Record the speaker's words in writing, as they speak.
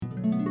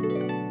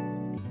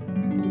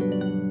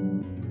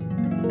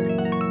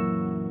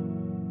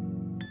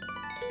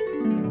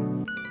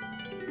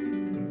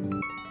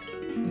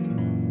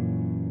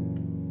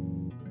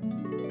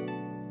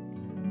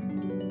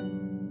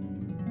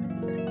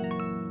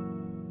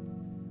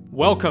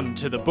Welcome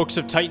to the Books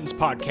of Titans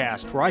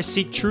podcast, where I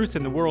seek truth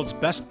in the world's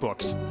best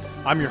books.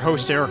 I'm your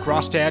host, Eric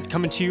Rostad,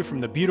 coming to you from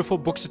the beautiful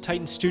Books of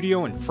Titans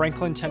studio in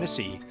Franklin,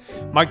 Tennessee.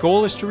 My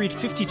goal is to read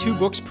 52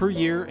 books per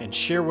year and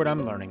share what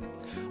I'm learning.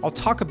 I'll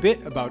talk a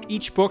bit about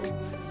each book,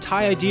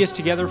 tie ideas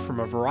together from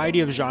a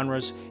variety of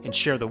genres, and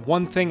share the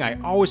one thing I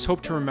always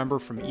hope to remember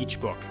from each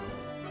book.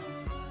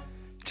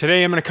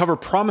 Today I'm going to cover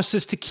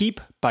Promises to Keep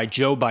by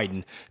Joe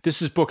Biden.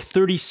 This is book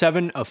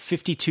 37 of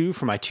 52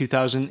 for my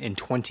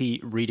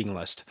 2020 reading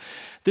list.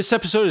 This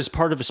episode is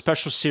part of a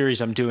special series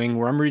I'm doing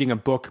where I'm reading a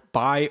book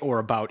by or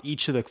about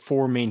each of the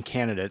four main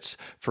candidates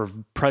for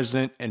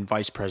president and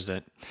vice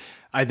president.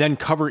 I then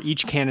cover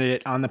each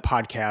candidate on the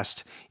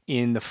podcast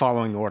in the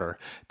following order.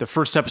 The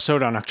first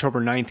episode on October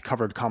 9th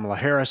covered Kamala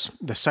Harris.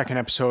 The second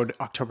episode,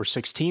 October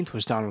 16th,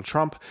 was Donald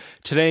Trump.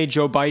 Today,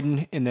 Joe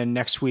Biden. And then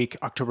next week,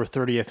 October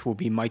 30th, will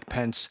be Mike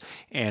Pence.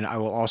 And I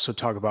will also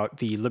talk about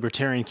the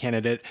Libertarian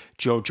candidate,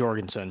 Jo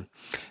Jorgensen.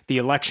 The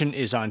election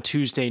is on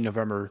Tuesday,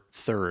 November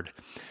 3rd.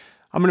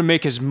 I'm going to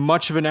make as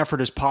much of an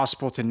effort as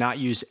possible to not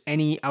use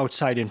any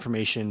outside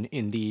information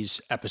in these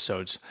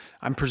episodes.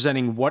 I'm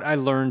presenting what I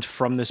learned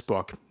from this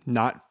book,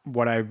 not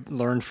what I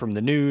learned from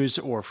the news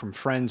or from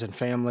friends and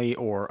family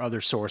or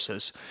other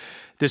sources.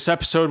 This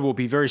episode will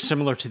be very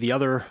similar to the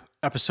other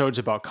episodes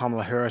about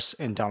Kamala Harris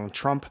and Donald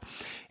Trump,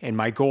 and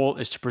my goal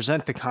is to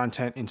present the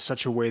content in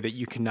such a way that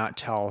you cannot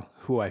tell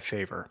who I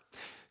favor.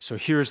 So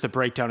here's the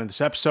breakdown of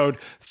this episode.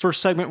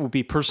 First segment will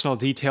be personal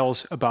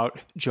details about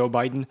Joe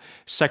Biden.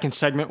 Second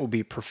segment will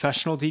be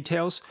professional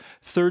details.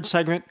 Third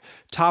segment,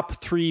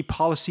 top 3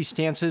 policy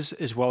stances,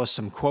 as well as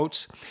some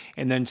quotes.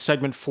 And then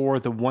segment 4,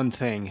 the one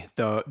thing,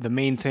 the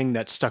main thing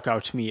that stuck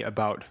out to me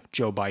about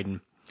Joe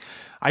Biden.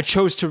 I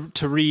chose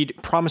to read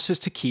Promises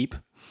to Keep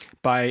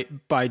by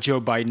Joe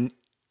Biden,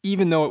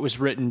 even though it was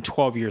written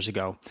 12 years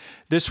ago.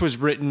 This was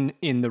written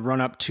in the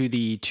run-up to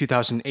the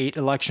 2008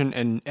 election,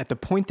 and at the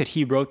point that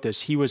he wrote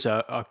this, he was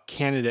a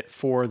candidate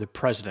for the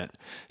president.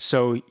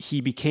 So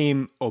he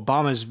became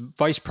Obama's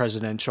vice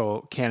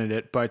presidential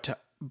candidate,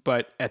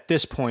 but at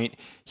this point,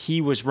 he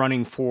was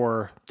running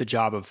for the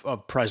job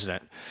of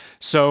president.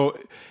 So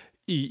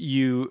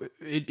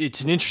it's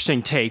an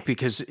interesting take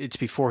because it's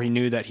before he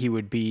knew that he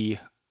would be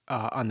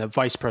on the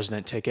vice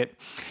president ticket.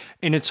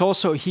 And it's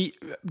also,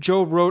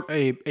 Joe wrote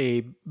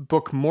a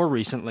book more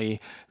recently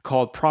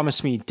called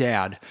Promise Me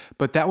Dad,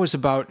 but that was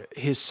about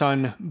his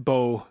son,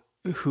 Beau,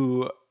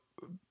 who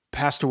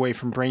passed away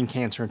from brain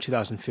cancer in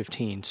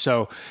 2015.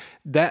 So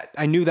that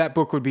I knew that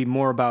book would be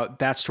more about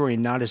that story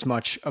and not as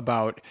much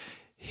about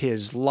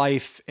his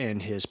life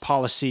and his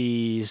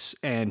policies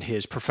and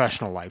his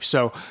professional life.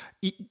 So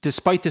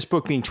despite this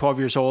book being 12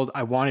 years old,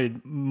 I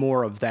wanted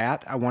more of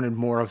that. I wanted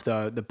more of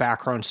the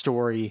background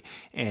story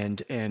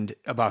and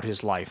about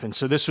his life. And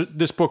so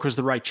this book was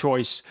the right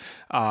choice.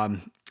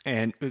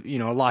 And, you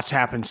know, a lot's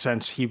happened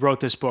since he wrote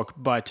this book,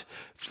 but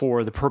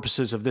for the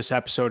purposes of this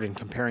episode and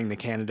comparing the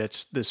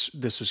candidates, this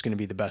was going to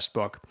be the best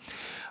book.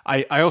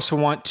 I also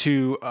want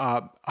to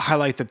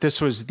highlight that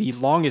this was the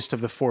longest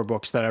of the 4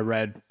 books that I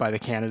read by the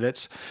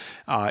candidates.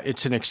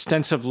 It's an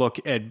extensive look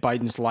at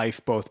Biden's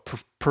life, both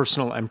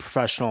personal and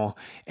professional,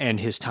 and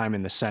his time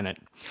in the Senate.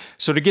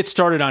 So to get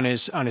started on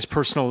his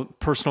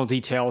personal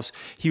details,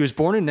 he was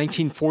born in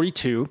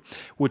 1942,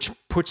 which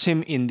puts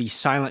him in the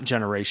silent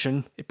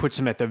generation. It puts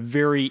him at the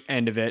very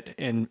end of it,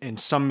 and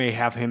some may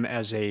have him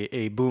as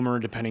a boomer,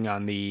 depending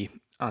on the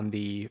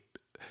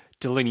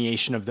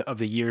delineation of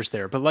the years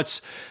there. But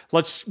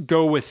let's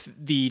go with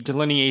the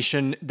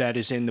delineation that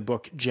is in the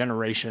book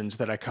Generations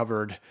that I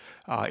covered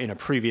in a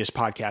previous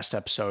podcast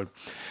episode.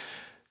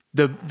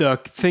 The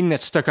thing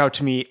that stuck out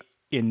to me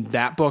in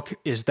that book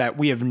is that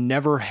we have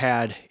never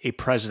had a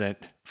president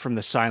from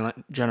the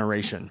silent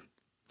generation.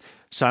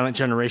 Silent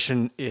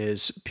generation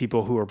is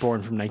people who are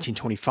born from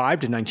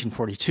 1925 to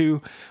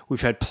 1942.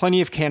 We've had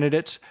plenty of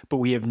candidates, but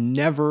we have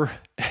never,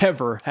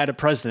 ever had a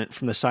president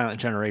from the silent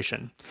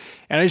generation.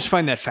 And I just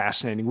find that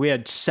fascinating. We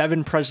had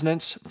 7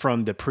 presidents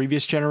from the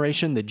previous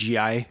generation, the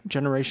GI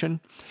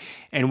generation,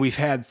 and we've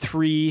had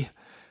 3,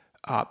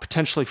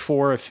 potentially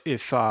 4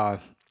 if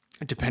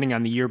depending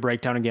on the year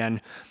breakdown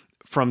again,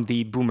 from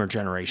the boomer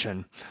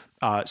generation.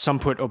 Some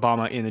put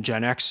Obama in the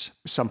Gen X,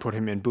 some put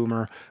him in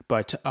boomer,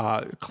 but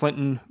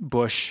Clinton,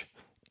 Bush,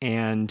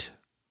 and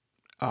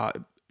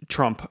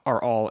Trump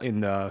are all in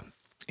the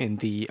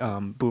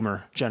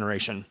boomer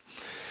generation.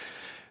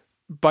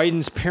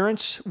 Biden's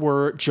parents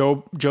were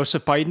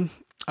Joseph Biden,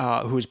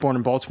 who was born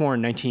in Baltimore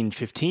in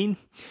 1915.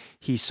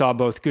 He saw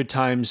both good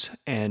times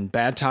and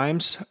bad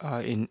times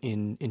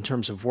in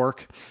terms of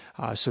work.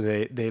 So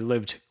they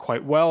lived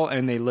quite well,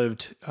 and they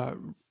lived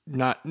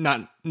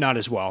not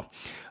as well.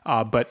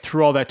 But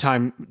through all that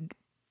time,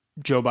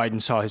 Joe Biden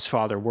saw his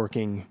father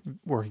working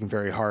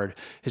very hard.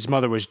 His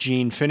mother was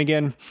Jean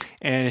Finnegan,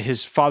 and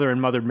his father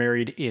and mother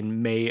married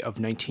in May of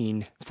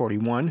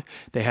 1941.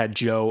 They had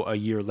Joe a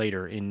year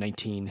later in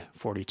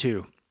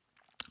 1942.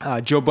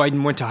 Joe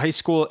Biden went to high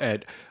school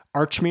at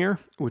Archmere,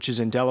 which is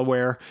in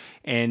Delaware,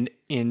 and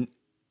in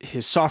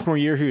his sophomore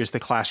year, he was the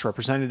class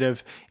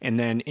representative, and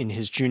then in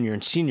his junior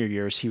and senior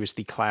years, he was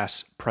the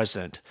class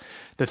president.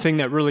 The thing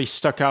that really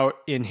stuck out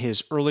in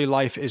his early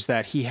life is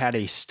that he had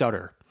a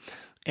stutter,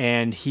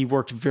 and he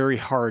worked very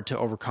hard to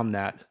overcome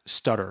that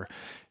stutter.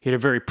 He had a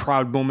very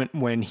proud moment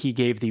when he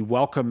gave the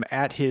welcome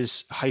at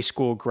his high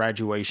school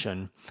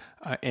graduation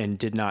and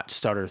did not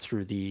stutter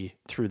through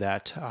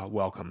that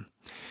welcome.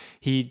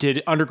 He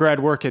did undergrad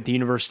work at the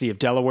University of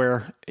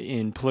Delaware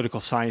in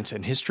political science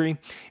and history,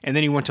 and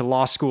then he went to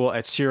law school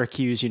at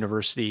Syracuse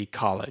University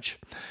College.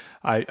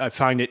 I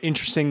find it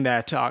interesting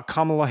that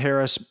Kamala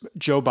Harris,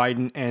 Joe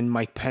Biden, and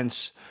Mike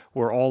Pence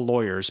were all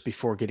lawyers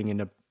before getting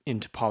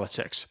into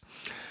politics.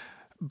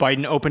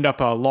 Biden opened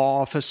up a law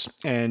office,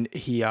 and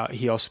he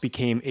also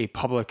became a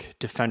public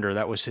defender.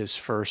 That was his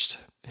first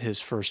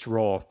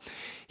role.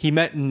 He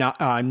met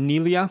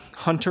Nelia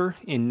Hunter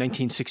in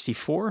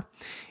 1964,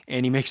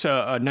 and he makes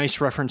a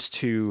nice reference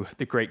to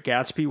The Great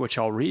Gatsby, which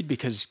I'll read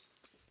because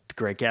The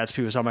Great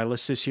Gatsby was on my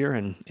list this year,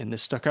 and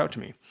this stuck out to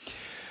me.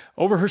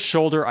 Over her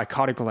shoulder, I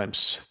caught a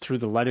glimpse through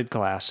the leaded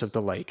glass of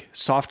the lake.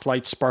 Soft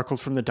light sparkled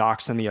from the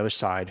docks on the other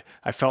side.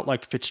 I felt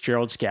like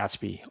Fitzgerald's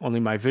Gatsby, only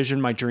my vision,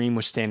 my dream,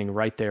 was standing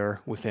right there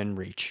within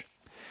reach.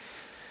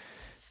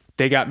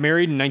 They got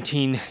married in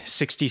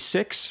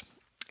 1966,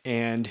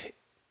 and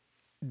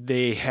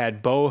they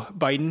had Beau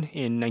Biden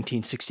in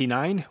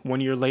 1969.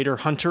 1 year later,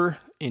 Hunter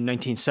in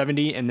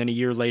 1970, and then a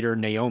year later,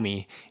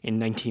 Naomi in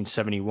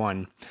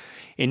 1971.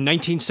 In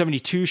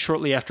 1972,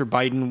 shortly after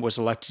Biden was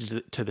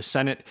elected to the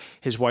Senate,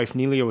 his wife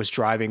Nelia was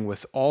driving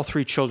with all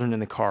three children in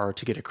the car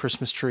to get a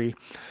Christmas tree.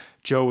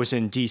 Joe was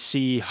in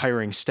D.C.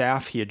 hiring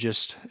staff. He had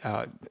just,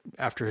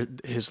 after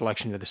his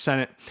election to the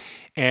Senate,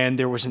 and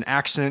there was an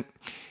accident.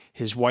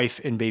 His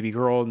wife and baby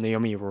girl,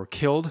 Naomi, were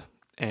killed,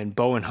 and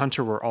Beau and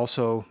Hunter were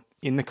also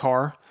in the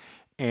car,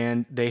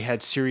 and they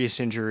had serious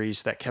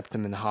injuries that kept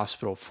them in the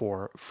hospital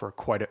for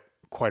quite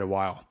a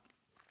while.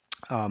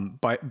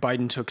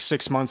 Biden took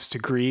 6 months to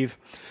grieve,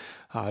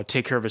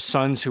 take care of his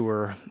sons who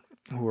were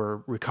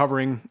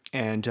recovering,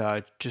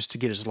 and just to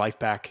get his life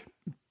back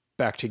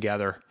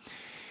together.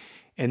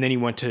 And then he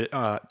went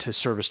to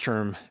serve his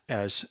term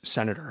as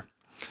senator.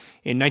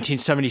 In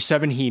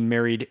 1977, he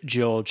married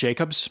Jill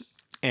Jacobs,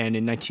 and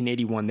in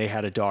 1981, they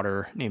had a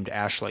daughter named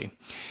Ashley.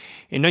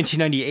 In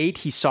 1998,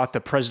 he sought the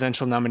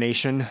presidential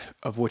nomination,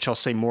 of which I'll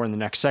say more in the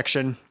next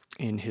section,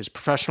 in his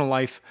professional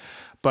life.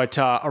 But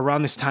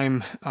around this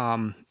time,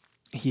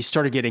 he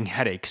started getting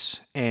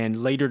headaches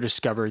and later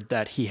discovered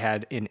that he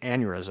had an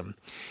aneurysm. And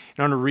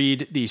I want to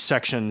read these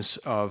sections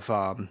of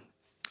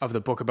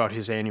the book about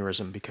his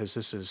aneurysm because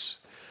this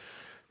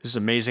is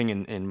amazing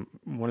and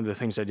one of the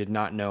things I did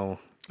not know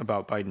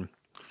about Biden.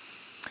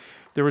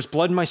 There was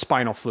blood in my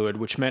spinal fluid,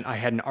 which meant I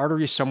had an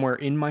artery somewhere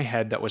in my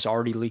head that was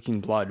already leaking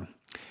blood.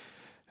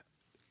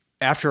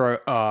 After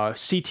a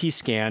CT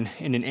scan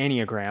and an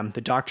angiogram,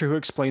 the doctor who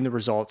explained the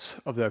results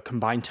of the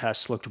combined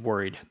tests looked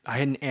worried. I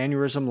had an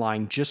aneurysm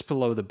lying just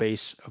below the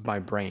base of my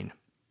brain.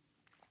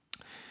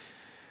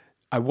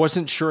 I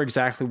wasn't sure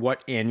exactly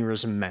what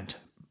aneurysm meant,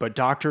 but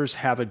doctors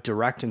have a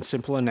direct and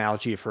simple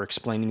analogy for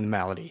explaining the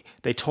malady.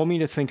 They told me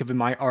to think of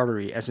my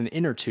artery as an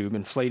inner tube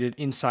inflated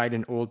inside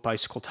an old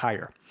bicycle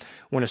tire.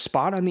 When a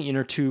spot on the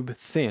inner tube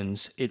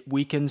thins, it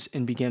weakens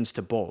and begins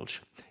to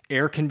bulge.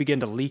 Air can begin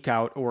to leak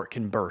out or it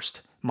can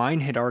burst.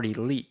 Mine had already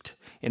leaked,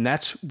 and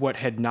that's what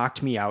had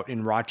knocked me out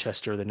in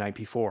Rochester the night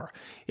before.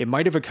 It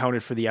might have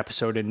accounted for the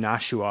episode in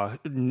Nashua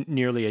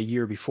nearly a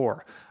year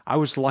before. I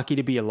was lucky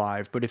to be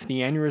alive, but if the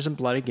aneurysm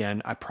bled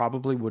again, I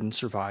probably wouldn't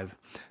survive.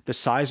 The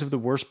size of the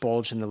worst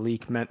bulge in the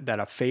leak meant that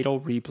a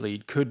fatal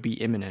rebleed could be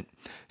imminent.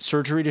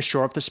 Surgery to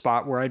shore up the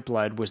spot where I'd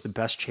bled was the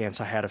best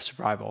chance I had of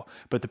survival,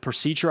 but the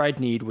procedure I'd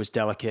need was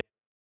delicate.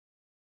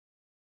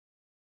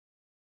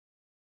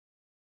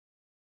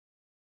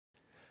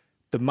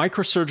 The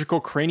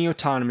microsurgical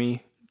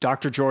craniotomy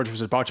Dr. George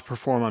was about to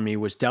perform on me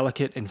was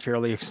delicate and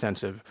fairly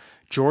extensive.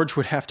 George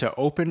would have to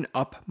open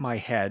up my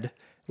head,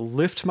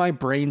 lift my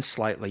brain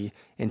slightly,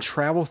 and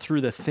travel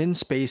through the thin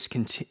space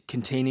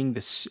containing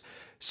the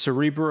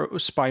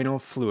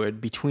cerebrospinal fluid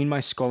between my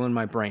skull and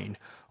my brain,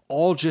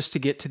 all just to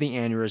get to the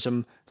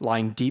aneurysm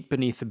lying deep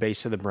beneath the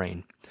base of the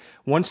brain.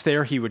 Once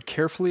there, he would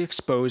carefully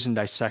expose and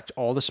dissect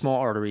all the small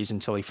arteries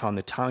until he found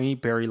the tiny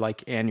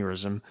berry-like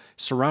aneurysm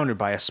surrounded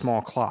by a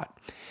small clot.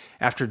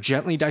 After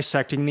gently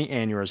dissecting the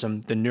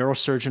aneurysm, the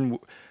neurosurgeon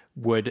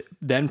would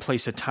then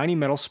place a tiny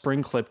metal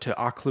spring clip to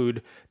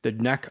occlude the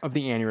neck of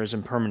the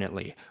aneurysm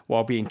permanently,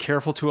 while being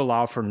careful to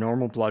allow for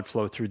normal blood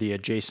flow through the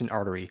adjacent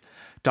artery.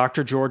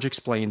 Dr. George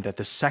explained that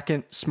the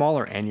second,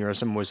 smaller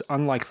aneurysm was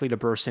unlikely to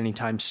burst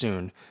anytime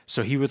soon,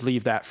 so he would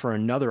leave that for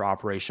another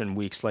operation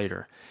weeks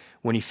later.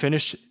 When he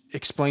finished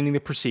explaining the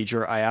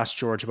procedure, I asked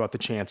George about the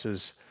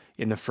chances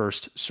in the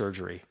first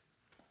surgery.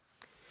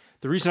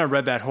 The reason I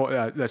read that whole,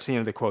 that's the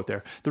end of the quote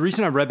there. The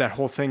reason I read that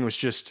whole thing was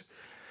just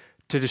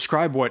to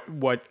describe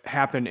what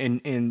happened.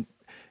 And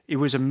it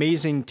was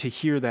amazing to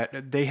hear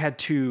that they had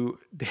to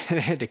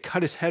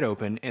cut his head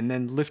open and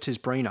then lift his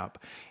brain up,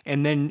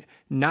 and then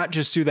not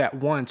just do that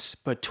once,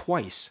 but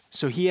twice.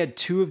 So he had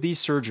 2 of these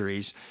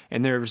surgeries,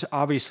 and there's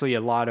obviously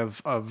a lot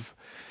of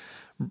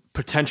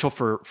potential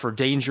for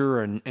danger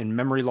and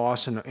memory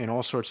loss and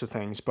all sorts of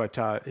things. But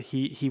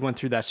he went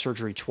through that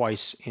surgery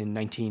twice in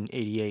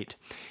 1988.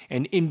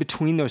 And in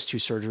between those 2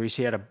 surgeries,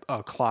 he had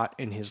a clot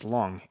in his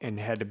lung and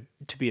had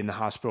to be in the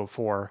hospital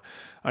for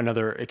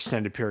another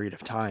extended period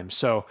of time.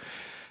 So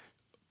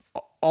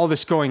all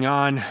this going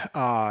on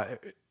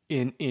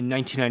in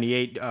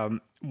 1998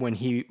 when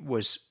he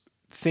was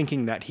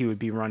thinking that he would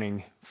be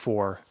running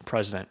for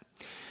president.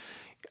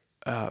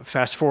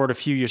 Fast forward a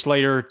few years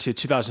later to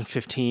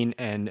 2015,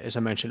 and as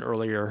I mentioned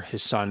earlier,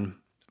 his son,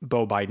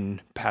 Beau Biden,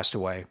 passed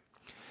away.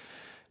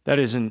 That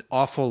is an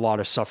awful lot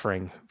of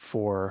suffering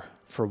for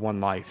one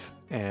life,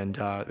 and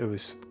it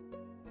was...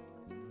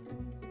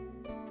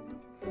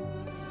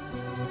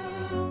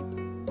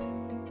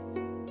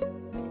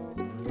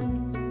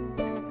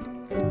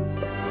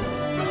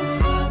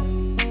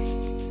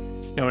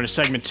 Now, in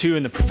segment 2,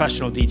 in the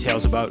professional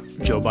details about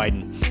Joe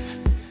Biden.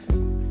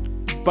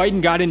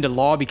 Biden got into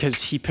law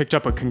because he picked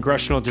up a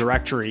congressional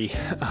directory,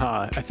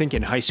 I think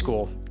in high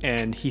school,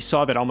 and he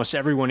saw that almost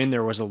everyone in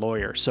there was a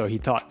lawyer, so he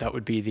thought that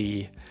would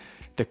be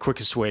the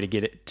quickest way to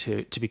get it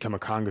to become a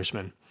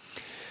congressman.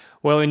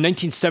 Well, in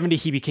 1970,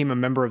 he became a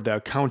member of the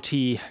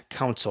county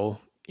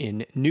council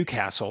in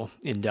Newcastle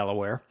in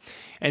Delaware,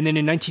 and then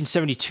in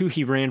 1972,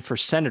 he ran for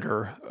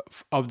senator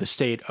of the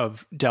state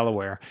of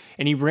Delaware,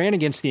 and he ran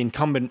against the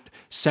incumbent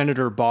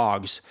Senator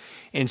Boggs.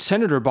 And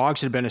Senator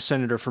Boggs had been a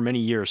senator for many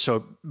years,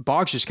 so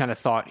Boggs just kind of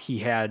thought he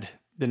had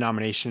the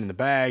nomination in the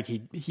bag.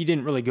 He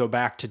didn't really go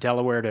back to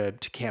Delaware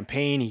to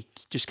campaign. He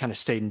just kind of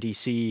stayed in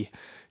D.C.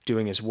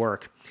 doing his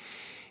work.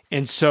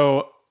 And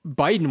so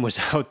Biden was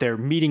out there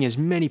meeting as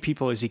many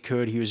people as he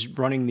could. He was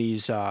running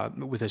these,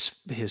 with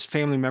his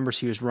family members,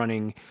 he was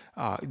running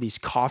these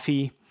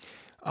coffee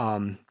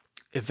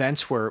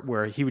events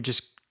where he would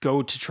just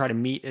go to try to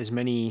meet as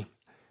many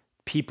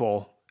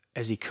people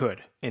as he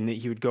could. And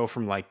he would go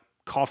from like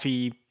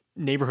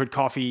neighborhood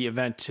coffee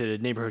event to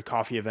neighborhood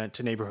coffee event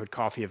to neighborhood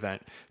coffee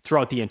event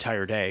throughout the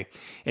entire day.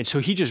 And so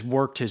he just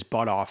worked his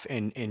butt off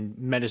and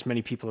met as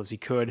many people as he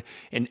could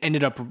and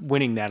ended up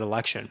winning that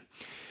election.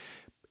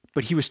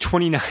 But he was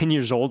 29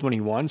 years old when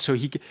he won. So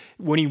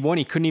when he won,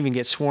 he couldn't even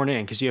get sworn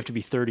in because you have to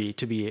be 30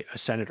 to be a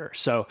senator.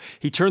 So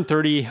he turned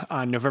 30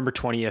 on November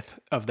 20th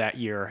of that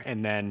year.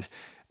 And then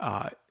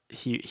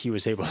he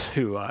was able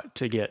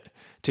to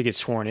get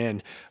sworn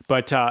in.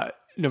 But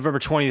November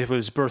 20th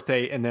was his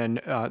birthday, and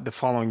then the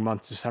following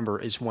month, December,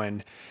 is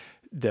when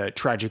the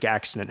tragic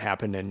accident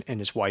happened and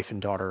his wife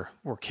and daughter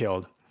were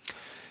killed.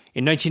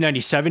 In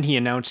 1997, he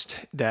announced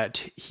that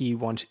he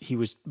would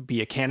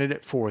be a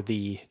candidate for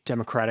the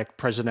Democratic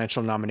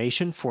presidential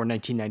nomination for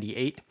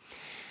 1998.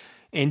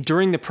 And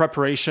during the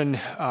preparation,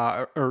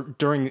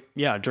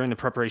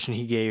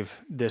 he gave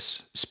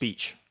this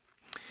speech.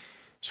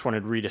 Just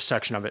wanted to read a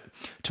section of it.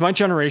 To my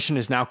generation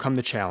has now come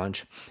the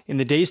challenge. In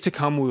the days to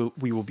come,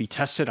 we will be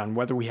tested on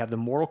whether we have the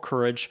moral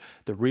courage,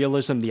 the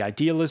realism, the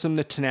idealism,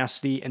 the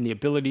tenacity, and the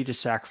ability to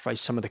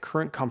sacrifice some of the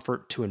current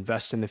comfort to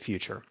invest in the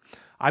future.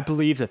 I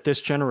believe that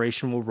this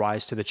generation will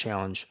rise to the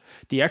challenge.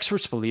 The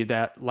experts believe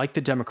that, like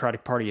the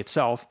Democratic Party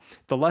itself,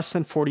 the less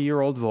than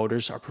 40-year-old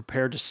voters are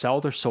prepared to sell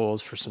their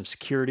souls for some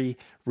security,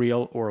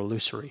 real or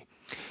illusory.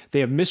 They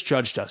have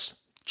misjudged us.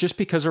 Just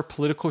because our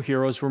political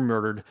heroes were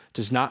murdered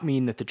does not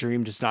mean that the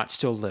dream does not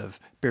still live,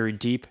 buried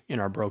deep in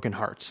our broken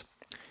hearts.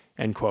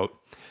 End quote.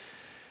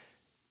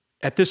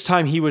 At this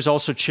time, he was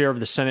also chair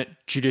of the Senate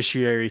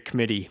Judiciary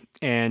Committee,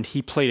 and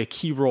he played a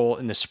key role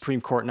in the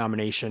Supreme Court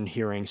nomination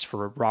hearings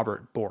for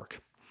Robert Bork.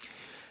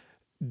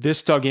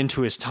 This dug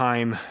into his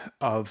time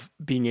of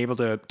being able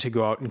to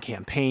go out and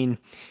campaign,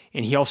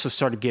 and he also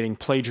started getting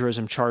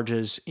plagiarism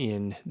charges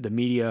in the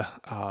media.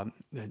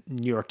 The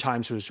New York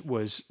Times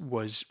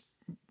was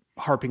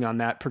harping on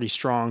that pretty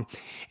strong.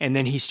 And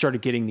then he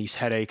started getting these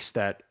headaches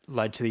that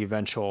led to the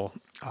eventual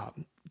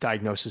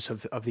diagnosis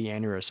of the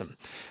aneurysm.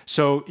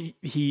 So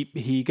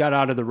he got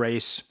out of the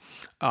race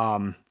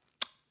and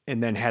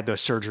then had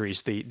those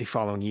surgeries the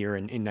following year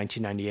in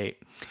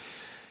 1998.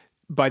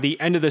 By the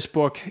end of this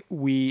book,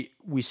 we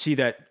see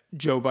that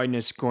Joe Biden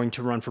is going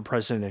to run for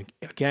president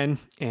again,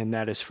 and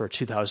that is for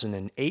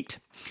 2008.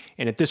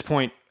 And at this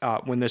point,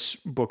 when this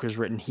book was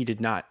written, he did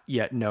not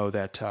yet know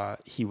that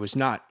he was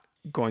not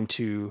going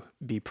to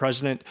be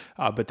president,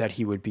 but that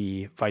he would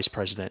be vice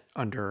president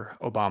under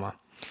Obama.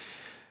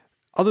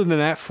 Other than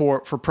that,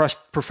 for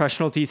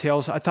professional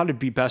details, I thought it'd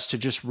be best to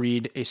just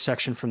read a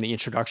section from the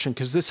introduction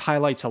because this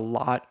highlights a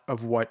lot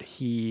of what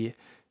he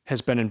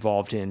has been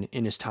involved in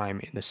his time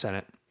in the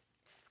Senate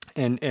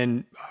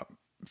and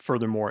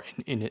furthermore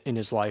in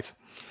his life.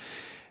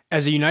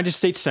 As a United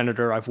States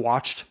Senator, I've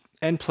watched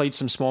and played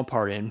some small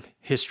part in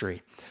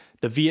history,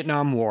 the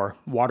Vietnam War,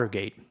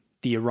 Watergate,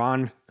 the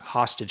Iran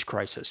hostage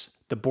crisis,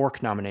 the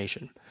Bork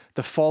nomination,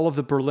 the fall of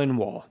the Berlin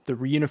Wall, the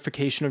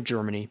reunification of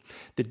Germany,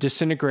 the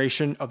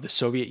disintegration of the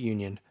Soviet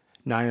Union,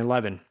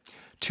 9/11,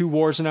 2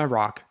 wars in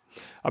Iraq,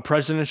 a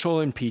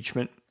presidential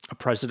impeachment, a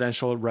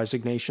presidential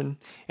resignation,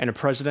 and a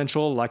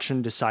presidential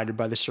election decided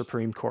by the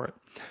Supreme Court.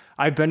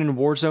 I've been in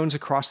war zones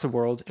across the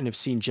world and have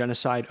seen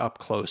genocide up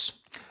close.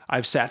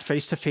 I've sat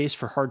face-to-face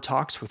for hard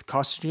talks with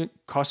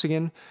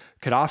Kosygin,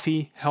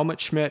 Gaddafi, Helmut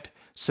Schmidt,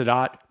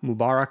 Sadat,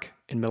 Mubarak,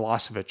 and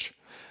Milosevic.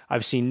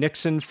 I've seen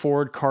Nixon,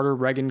 Ford, Carter,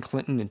 Reagan,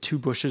 Clinton, and 2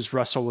 Bushes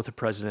wrestle with the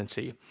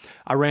presidency.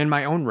 I ran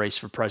my own race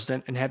for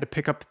president and had to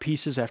pick up the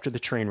pieces after the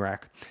train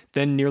wreck,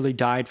 then nearly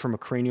died from a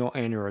cranial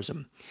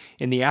aneurysm.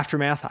 In the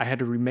aftermath, I had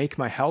to remake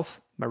my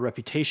health, my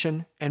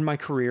reputation, and my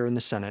career in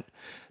the Senate.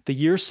 The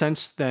years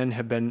since then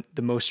have been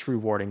the most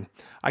rewarding.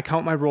 I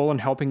count my role in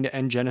helping to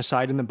end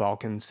genocide in the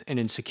Balkans and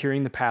in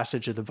securing the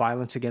passage of the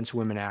Violence Against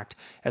Women Act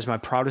as my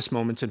proudest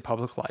moments in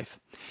public life.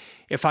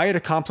 If I had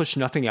accomplished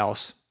nothing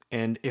else,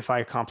 and if I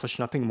accomplished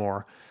nothing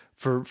more,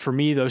 for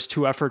me, those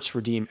 2 efforts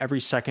redeem every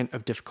second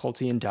of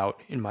difficulty and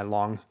doubt in my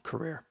long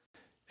career.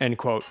 End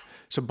quote.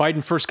 So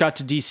Biden first got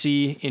to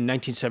D.C. in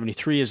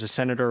 1973 as a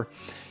senator,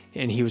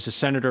 and he was a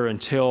senator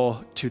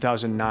until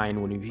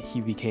 2009 when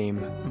he became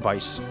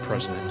vice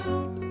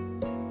president.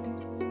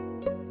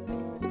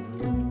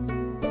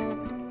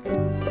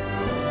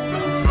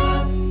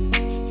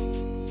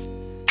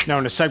 Now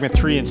into segment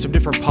 3 and some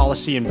different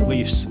policy and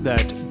beliefs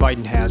that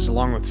Biden has,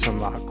 along with some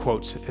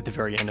quotes at the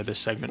very end of this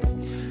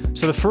segment.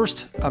 So the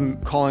first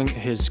I'm calling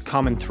his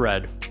common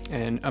thread,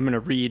 and I'm going to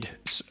read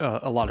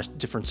a lot of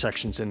different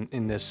sections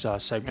in this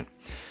segment.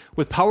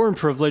 With power and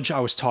privilege,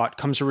 I was taught,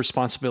 comes a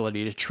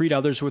responsibility to treat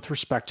others with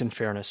respect and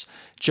fairness.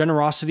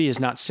 Generosity is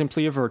not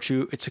simply a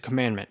virtue, it's a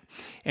commandment.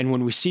 And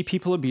when we see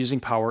people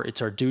abusing power,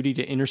 it's our duty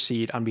to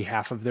intercede on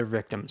behalf of their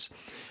victims.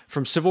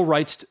 From civil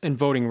rights and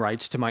voting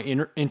rights to my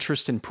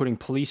interest in putting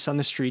police on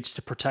the streets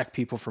to protect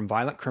people from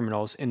violent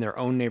criminals in their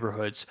own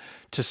neighborhoods,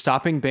 to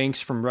stopping banks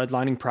from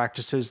redlining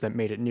practices that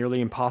made it nearly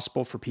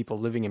impossible for people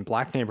living in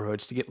black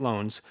neighborhoods to get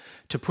loans,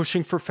 to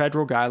pushing for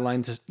federal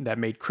guidelines that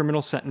made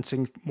criminal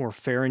sentencing more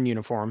fair and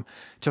uniform,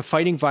 to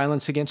fighting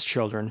violence against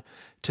children,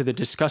 to the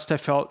disgust I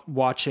felt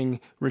watching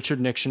Richard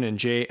Nixon and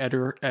J.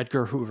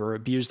 Edgar Hoover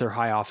abuse their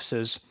high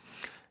offices.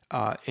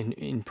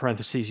 In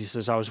parentheses, he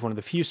says, I was one of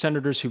the few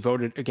senators who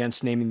voted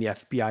against naming the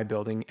FBI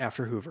building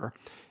after Hoover,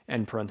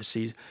 end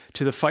parentheses,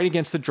 to the fight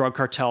against the drug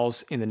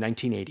cartels in the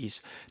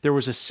 1980s. There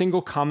was a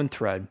single common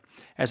thread.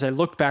 As I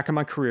looked back on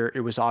my career,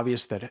 it was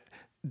obvious that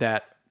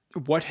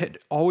what had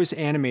always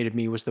animated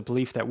me was the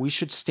belief that we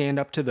should stand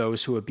up to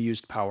those who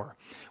abused power,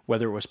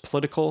 whether it was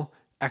political,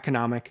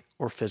 economic,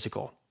 or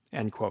physical,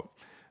 end quote.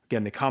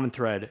 Again, the common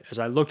thread, as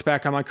I looked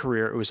back on my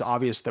career, it was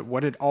obvious that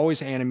what had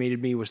always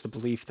animated me was the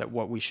belief that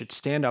we should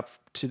stand up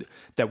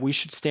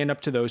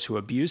to those who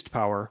abused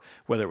power,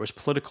 whether it was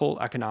political,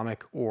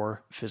 economic,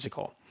 or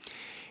physical.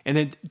 And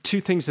then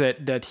 2 things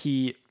that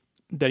he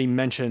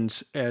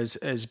mentions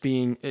as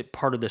being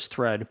part of this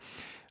thread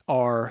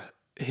are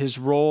his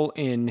role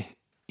in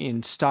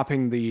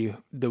stopping the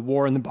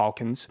war in the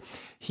Balkans.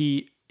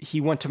 He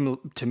went to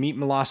meet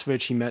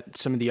Milosevic. He met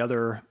some of the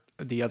other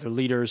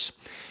leaders.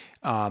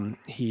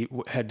 He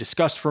had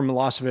discussed for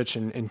Milosevic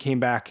and came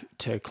back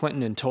to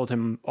Clinton and told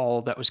him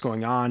all that was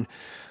going on.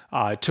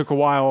 It took a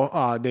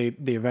while. They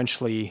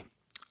eventually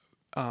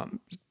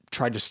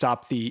tried to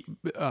stop the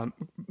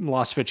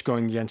Milosevic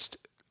going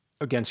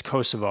against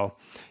Kosovo,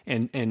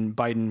 and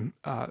Biden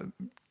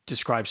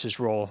describes his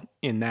role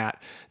in that.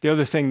 The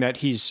other thing that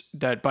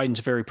Biden's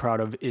very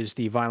proud of is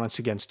the Violence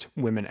Against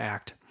Women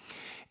Act.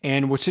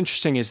 And what's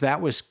interesting is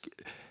that was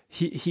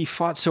he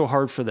fought so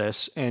hard for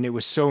this, and it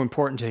was so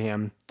important to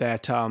him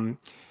that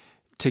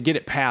to get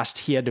it passed,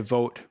 he had to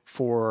vote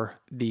for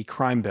the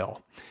crime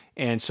bill.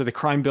 And so the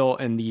crime bill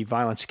and the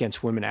Violence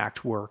Against Women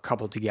Act were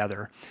coupled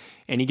together.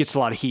 And he gets a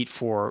lot of heat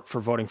for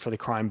voting for the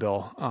crime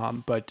bill.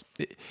 But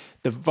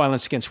the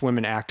Violence Against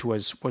Women Act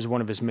was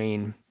one of his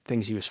main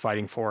things he was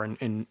fighting for,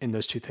 and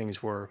those 2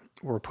 things were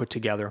put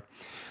together.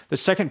 The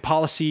second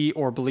policy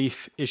or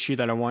belief issue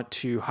that I want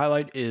to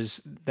highlight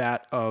is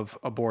that of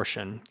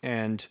abortion.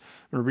 And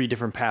I'm going to read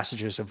different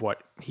passages of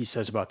what he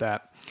says about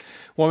that.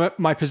 Well,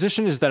 my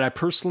position is that I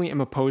personally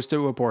am opposed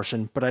to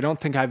abortion, but I don't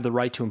think I have the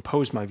right to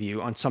impose my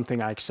view on something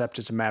I accept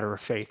as a matter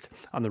of faith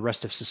on the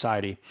rest of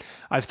society.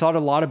 I've thought a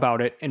lot about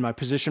it, and my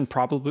position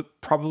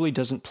probably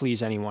doesn't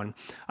please anyone.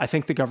 I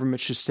think the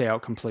government should stay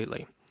out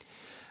completely.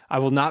 I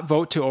will not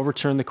vote to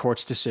overturn the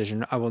court's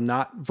decision. I will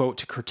not vote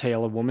to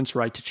curtail a woman's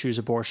right to choose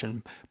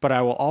abortion, but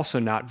I will also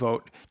not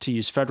vote to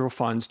use federal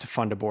funds to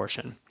fund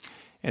abortion.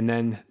 And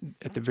then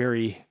at the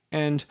very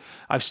end,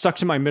 I've stuck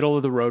to my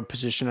middle-of-the-road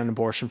position on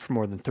abortion for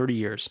more than 30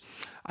 years.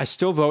 I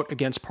still vote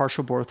against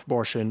partial birth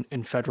abortion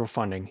and federal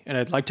funding, and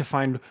I'd like to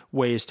find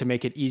ways to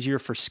make it easier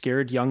for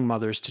scared young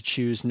mothers to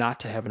choose not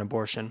to have an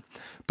abortion.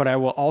 But I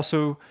will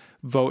also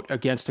vote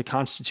against a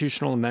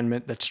constitutional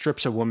amendment that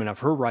strips a woman of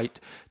her right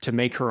to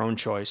make her own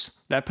choice.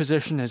 That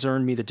position has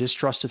earned me the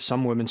distrust of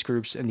some women's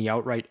groups and the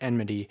outright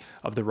enmity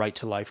of the Right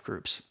to Life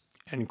groups.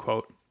 End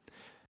quote.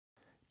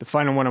 The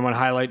final one I want to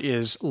highlight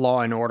is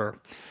law and order.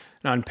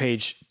 And on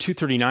page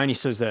 239, he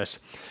says this: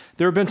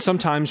 There have been some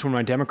times when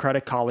my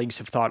Democratic colleagues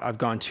have thought I've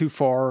gone too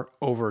far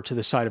over to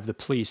the side of the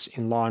police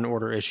in law and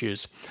order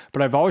issues,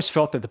 but I've always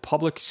felt that the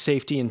public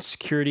safety and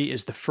security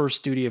is the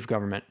first duty of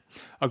government.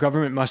 A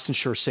government must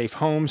ensure safe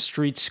homes,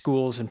 streets,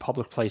 schools, and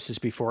public places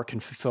before it can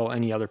fulfill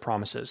any other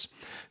promises.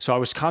 So I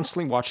was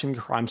constantly watching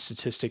the crime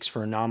statistics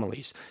for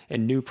anomalies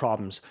and new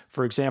problems.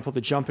 For example,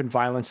 the jump in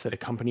violence that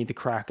accompanied the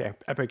crack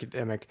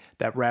epidemic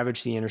that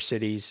ravaged the inner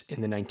cities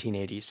in the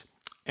 1980s.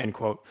 End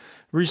quote.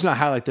 The reason I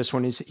highlight this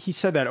one is he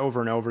said that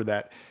over and over,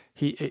 that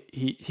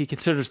he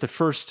considers the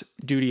first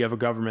duty of a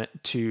government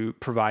to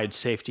provide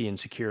safety and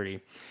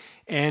security.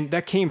 And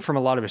that came from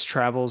a lot of his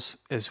travels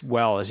as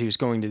well, as he was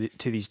going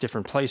to these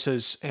different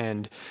places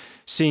and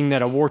seeing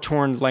that a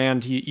war-torn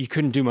land, you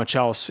couldn't do much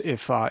else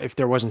if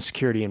there wasn't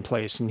security in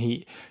place. And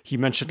he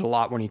mentioned a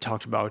lot when he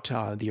talked about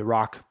the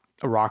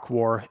Iraq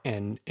War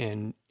and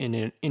in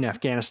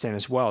Afghanistan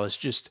as well. It's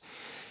just,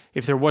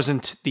 if there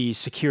wasn't the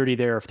security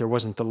there, if there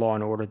wasn't the law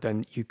and order,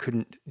 then you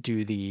couldn't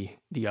do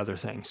the other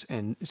things.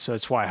 And so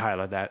that's why I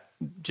highlight that,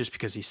 just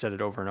because he said it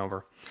over and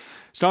over.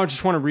 So now I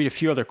just want to read a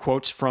few other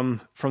quotes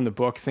from the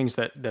book, things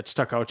that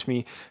stuck out to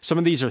me. Some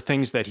of these are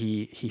things that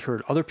he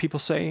heard other people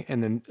say,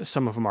 and then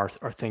some of them are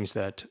things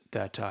that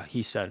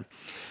he said.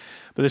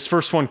 But this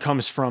first one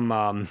comes from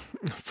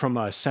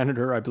a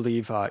senator, I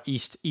believe,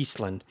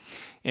 Eastland.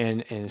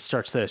 And it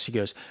starts this. He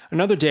goes,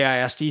 "Another day I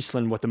asked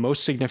Eastland what the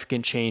most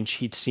significant change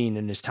he'd seen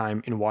in his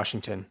time in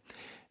Washington.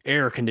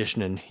 Air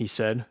conditioning," he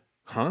said.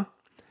 "Huh?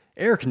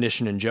 Air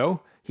conditioning,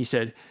 Joe," he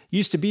said.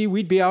 "Used to be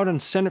we'd be out on the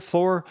Senate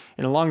floor,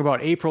 and along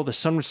about April, the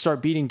sun would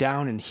start beating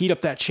down and heat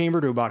up that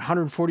chamber to about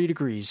 140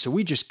 degrees, so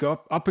we'd just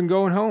go up and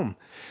going home.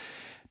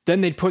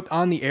 Then they'd put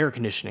on the air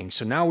conditioning,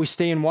 so now we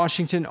stay in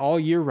Washington all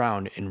year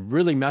round and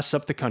really mess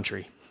up the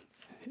country."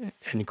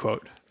 End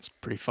quote. It's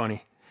pretty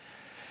funny.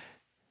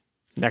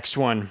 Next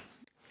one.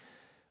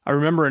 "I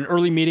remember an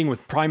early meeting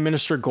with Prime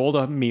Minister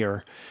Golda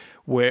Meir,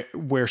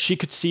 where she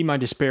could see my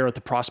despair at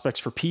the prospects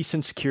for peace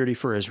and security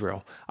for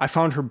Israel. I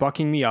found her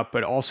bucking me up,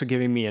 but also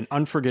giving me an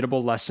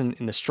unforgettable lesson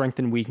in the strength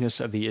and weakness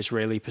of the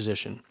Israeli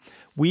position.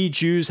 'We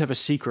Jews have a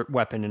secret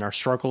weapon in our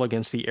struggle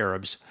against the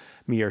Arabs,'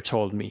 Meir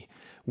told me.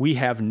 'We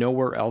have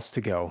nowhere else to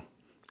go.'"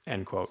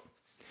 End quote.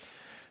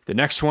 The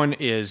next one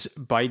is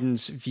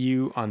Biden's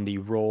view on the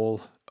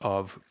role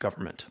of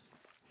government.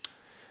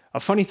 "A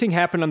funny thing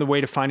happened on the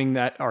way to finding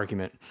that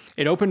argument.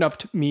 It opened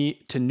up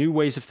me to new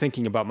ways of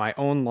thinking about my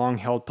own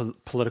long-held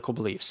political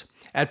beliefs.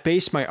 At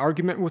base, my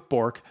argument with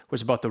Bork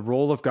was about the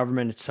role of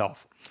government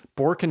itself.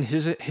 Bork and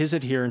his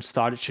adherents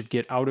thought it should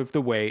get out of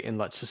the way and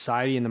let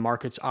society and the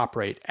markets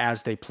operate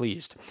as they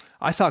pleased.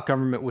 I thought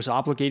government was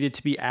obligated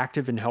to be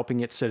active in helping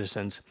its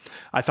citizens.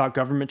 I thought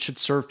government should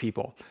serve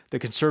people. The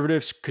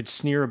conservatives could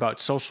sneer about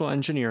social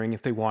engineering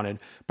if they wanted,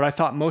 but I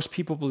thought most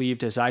people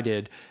believed, as I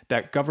did,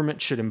 that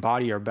government should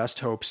embody our best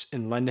hopes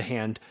and lend a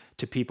hand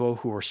to people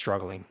who were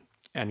struggling."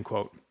 End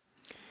quote.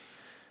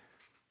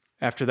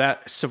 After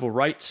that, civil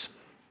rights.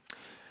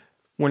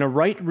 "When a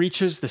right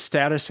reaches the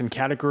status and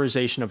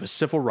categorization of a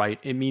civil right,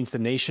 it means the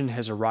nation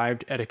has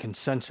arrived at a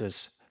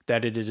consensus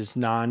that it is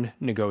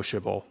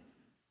non-negotiable."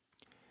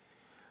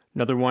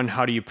 Another one,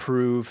 how do you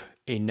prove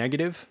a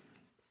negative?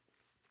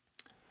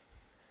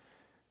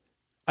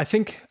 "I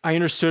think I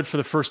understood for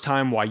the first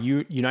time why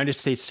United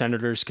States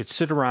senators could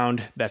sit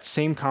around that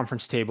same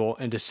conference table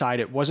and decide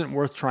it wasn't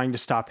worth trying to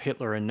stop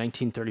Hitler in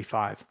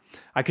 1935.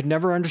 I could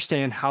never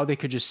understand how they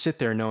could just sit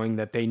there knowing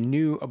that they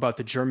knew about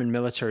the German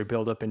military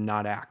buildup and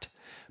not act.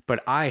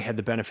 But I had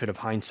the benefit of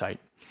hindsight.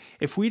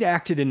 If we'd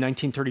acted in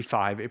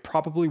 1935, it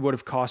probably would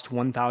have cost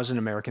 1,000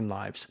 American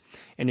lives,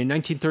 and in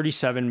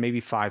 1937, maybe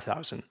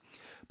 5,000.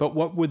 But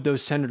what would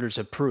those senators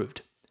have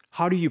proved?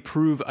 How do you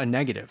prove a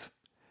negative?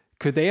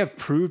 Could they have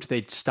proved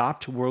they'd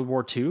stopped World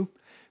War II?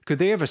 Could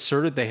they have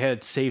asserted they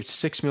had saved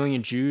 6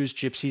 million Jews,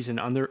 gypsies, and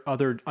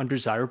other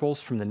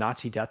undesirables from the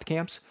Nazi death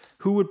camps?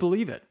 Who would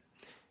believe it?"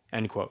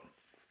 End quote.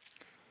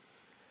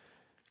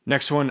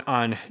 Next one,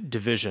 on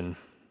division.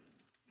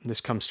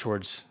 This comes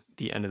towards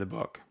the end of the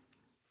book.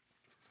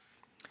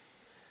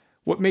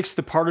 "What makes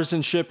the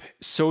partisanship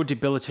so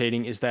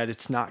debilitating is that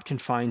it's not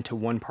confined to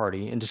one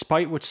party, and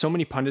despite what so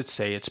many pundits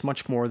say, it's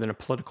much more than a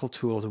political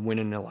tool to win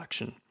an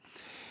election.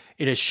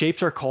 It has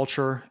shaped our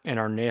culture and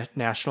our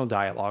national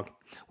dialogue.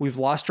 We've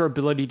lost our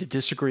ability to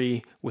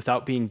disagree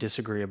without being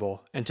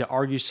disagreeable, and to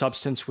argue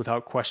substance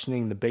without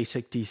questioning the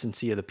basic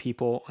decency of the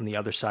people on the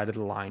other side of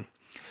the line.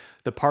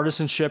 The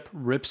partisanship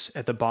rips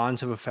at the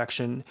bonds of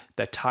affection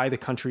that tie the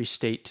country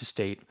state to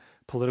state,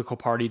 political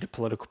party to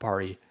political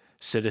party,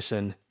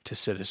 citizen to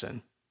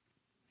citizen."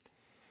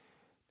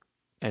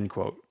 End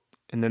quote.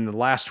 And then the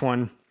last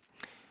one,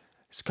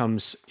 this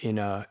comes in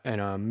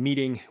a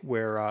meeting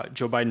where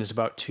Joe Biden is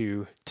about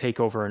to take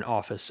over an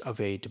office of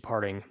a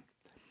departing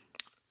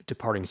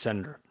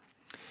senator.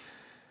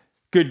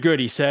 Good,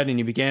 he said, and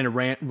he began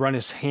to run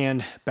his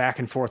hand back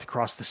and forth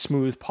across the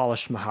smooth,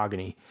 polished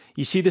mahogany.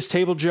 "You see this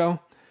table,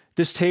 Joe?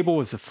 This table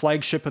was the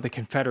flagship of the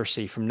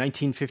Confederacy from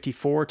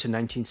 1954 to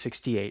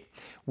 1968.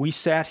 We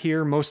sat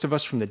here, most of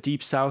us from the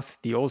Deep South,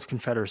 the old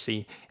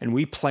Confederacy, and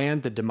we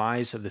planned the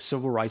demise of the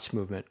Civil Rights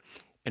Movement,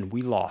 and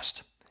we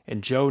lost.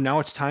 And Joe,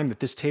 now it's time that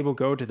this table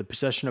go to the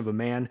possession of a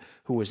man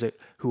who was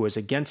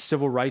against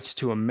civil rights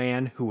to a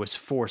man who was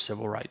for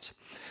civil rights.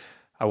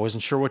 I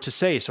wasn't sure what to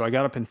say, so I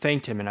got up and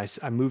thanked him, and I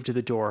moved to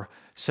the door.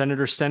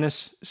 Senator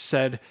Stennis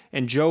said,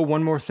 "And Joe,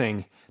 one more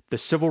thing. The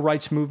civil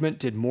rights movement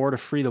did more to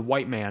free the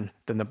white man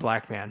than the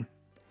black man."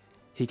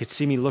 He could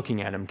see me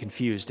looking at him,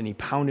 confused, and he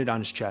pounded on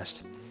his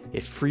chest.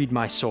 "It freed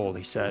my soul,"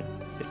 he said.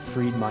 "It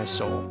freed my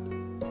soul."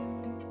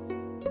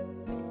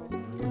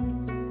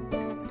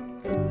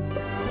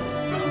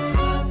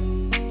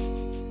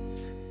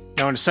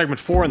 Now into segment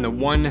 4 and the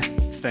one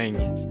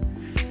thing.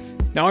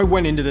 Now I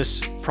went into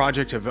this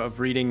project of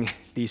reading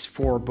these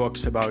 4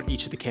 books about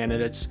each of the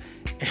candidates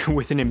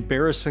with an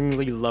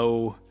embarrassingly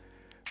low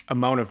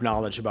amount of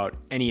knowledge about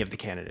any of the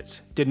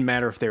candidates. Didn't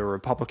matter if they were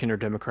Republican or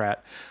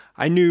Democrat.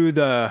 I knew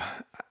the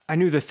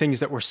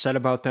things that were said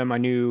about them. I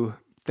knew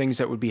things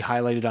that would be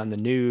highlighted on the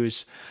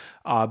news,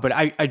 but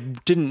I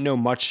didn't know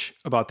much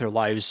about their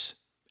lives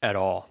at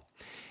all.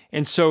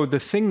 And so the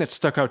thing that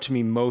stuck out to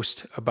me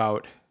most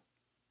about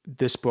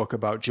this book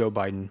about Joe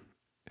Biden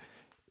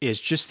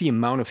is just the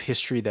amount of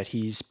history that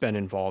he's been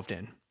involved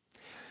in.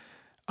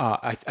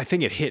 I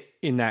think it hit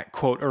in that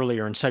quote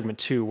earlier in segment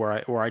 2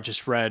 where I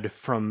just read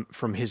from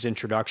his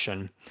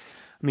introduction.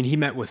 I mean, he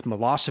met with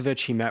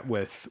Milosevic, he met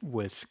with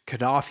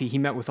Gaddafi, he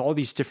met with all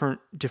these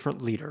different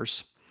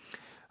leaders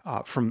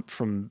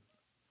from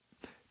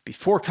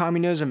before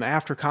communism,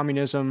 after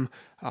communism,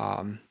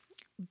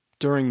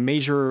 during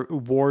major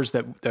wars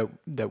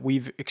that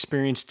we've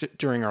experienced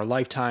during our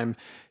lifetime.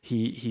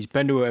 He's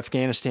been to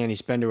Afghanistan,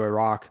 he's been to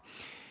Iraq.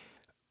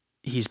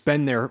 He's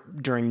been there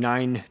during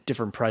 9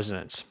 different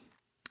presidents.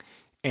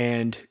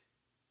 And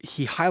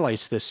he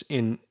highlights this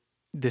in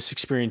this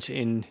experience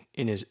in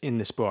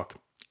this book.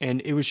 And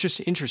it was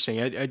just interesting.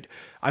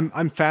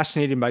 I'm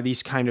fascinated by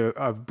these kind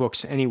of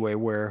books anyway,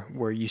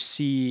 where you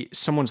see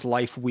someone's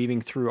life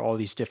weaving through all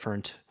these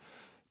different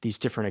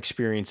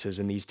experiences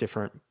and these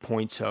different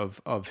points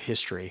of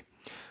history.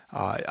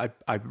 I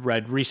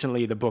read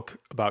recently the book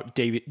about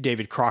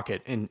David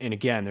Crockett, and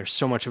again, there's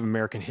so much of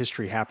American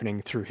history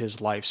happening through his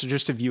life. So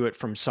just to view it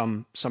from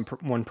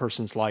one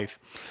person's life,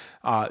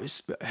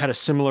 had a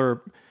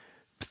similar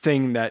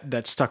thing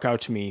that stuck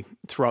out to me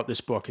throughout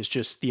this book is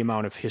just the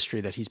amount of history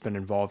that he's been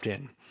involved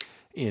in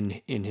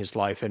his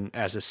life and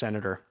as a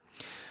senator.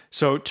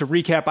 So to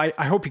recap,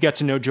 I hope you got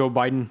to know Joe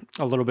Biden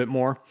a little bit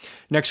more.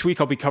 Next week,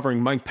 I'll be covering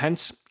Mike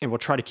Pence, and we'll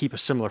try to keep a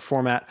similar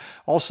format.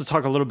 I'll also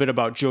talk a little bit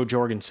about Jo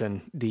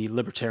Jorgensen, the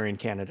Libertarian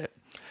candidate.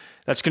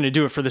 That's going to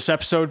do it for this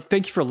episode.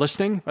 Thank you for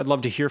listening. I'd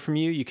love to hear from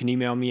you. You can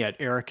email me at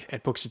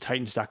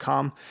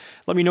eric@booksoftitans.com.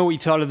 Let me know what you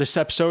thought of this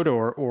episode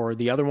or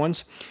the other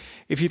ones.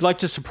 If you'd like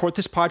to support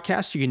this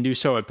podcast, you can do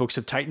so at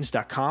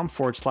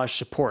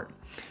booksoftitans.com/support.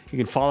 You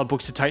can follow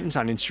Books of Titans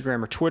on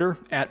Instagram or Twitter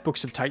at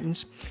Books of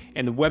Titans,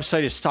 and the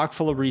website is stock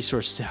full of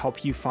resources to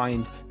help you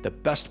find the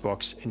best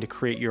books and to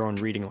create your own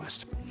reading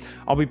list.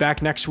 I'll be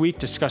back next week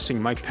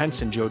discussing Mike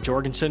Pence and Jo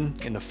Jorgensen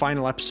in the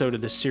final episode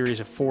of this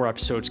series of 4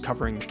 episodes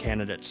covering the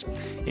candidates.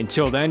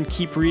 Until then,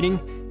 keep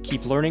reading,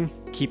 keep learning,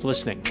 keep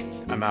listening.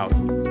 I'm out.